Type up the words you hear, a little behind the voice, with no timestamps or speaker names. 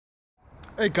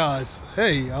Hey guys,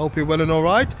 hey, I hope you're well and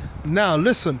alright. Now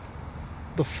listen,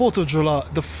 the 4th of July,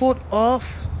 the 4th of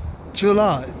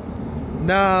July.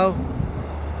 Now,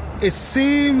 it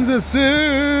seems as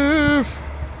if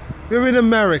we're in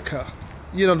America.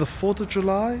 You know, the 4th of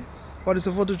July? What is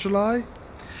the 4th of July?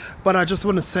 But I just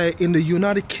want to say, in the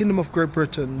United Kingdom of Great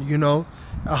Britain, you know,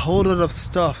 a whole lot of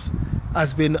stuff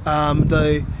has been,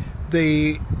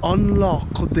 the unlock,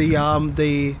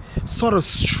 the sort of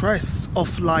stress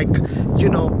of, like, you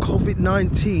know,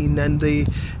 COVID-19 and the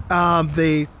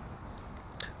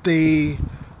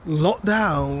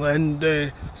lockdown and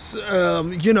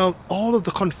you know, all of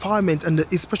the confinement, and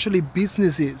especially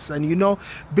businesses, and you know,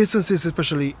 businesses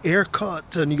especially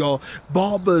haircut and your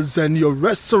barbers and your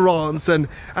restaurants and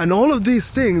all of these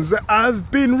things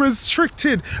have been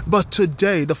restricted. But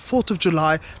today, the 4th of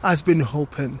July, has been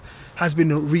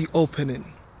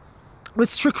reopening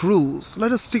with strict rules.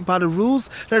 Let us stick by the rules,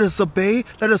 let us obey,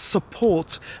 let us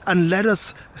support, and let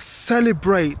us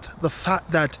celebrate the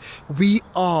fact that we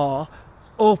are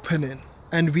opening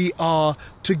and we are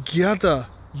together.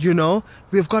 You know,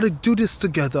 we've got to do this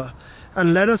together.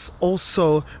 And let us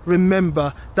also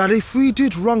remember that if we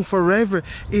did wrong forever,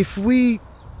 if we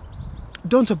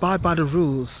don't abide by the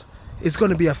rules, it's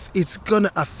going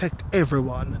to affect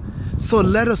everyone. So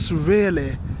let us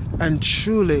really and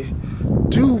truly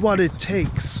do what it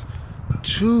takes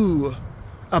to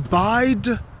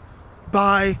abide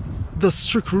by the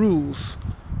strict rules,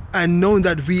 and knowing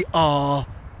that we are,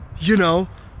 you know,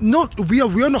 we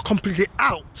are not completely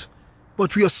out,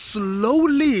 but we are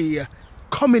slowly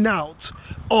coming out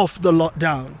of the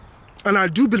lockdown. And I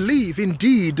do believe,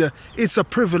 indeed, it's a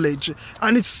privilege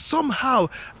and it's somehow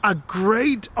a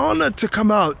great honor to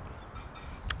come out.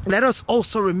 Let us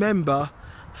also remember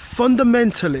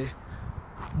fundamentally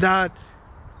that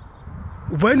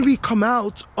when we come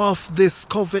out of this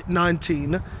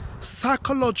COVID-19,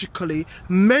 psychologically,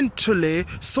 mentally,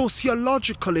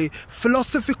 sociologically,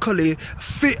 philosophically,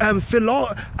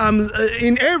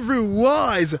 in every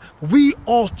wise, we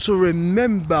ought to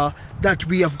remember that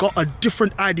we have got a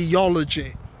different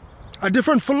ideology, a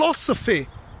different philosophy,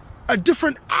 a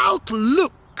different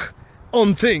outlook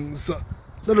on things.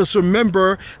 Let us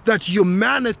remember that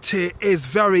humanity is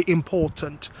very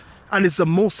important, and it's the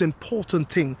most important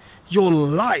thing. Your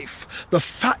life, the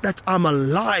fact that I'm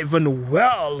alive and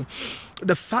well,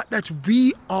 the fact that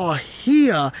we are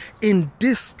here in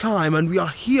this time and we are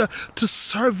here to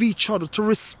serve each other, to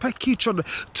respect each other,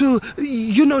 to,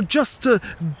 you know, just to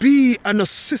be an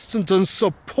assistant and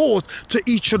support to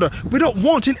each other without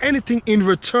wanting anything in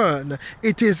return.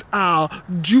 It is our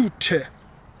duty.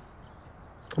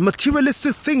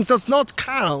 Materialistic things does not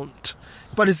count,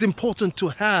 but it's important to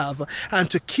have and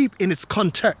to keep in its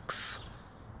context.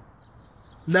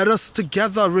 Let us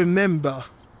together remember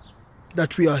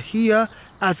that we are here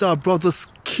as our brother's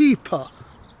keeper,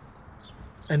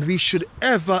 and we should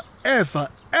ever, ever,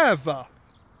 ever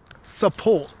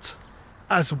support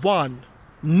as one,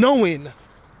 knowing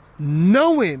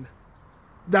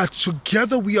that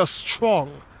together we are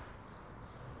strong,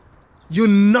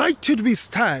 united we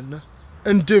stand,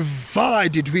 and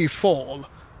divided we fall.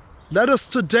 Let us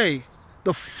today,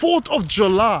 the 4th of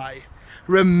July,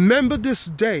 remember this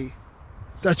day,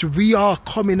 that we are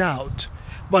coming out,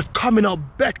 but coming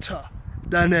out better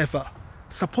than ever,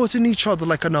 supporting each other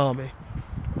like an army.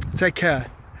 Take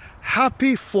care.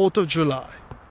 Happy 4th of July.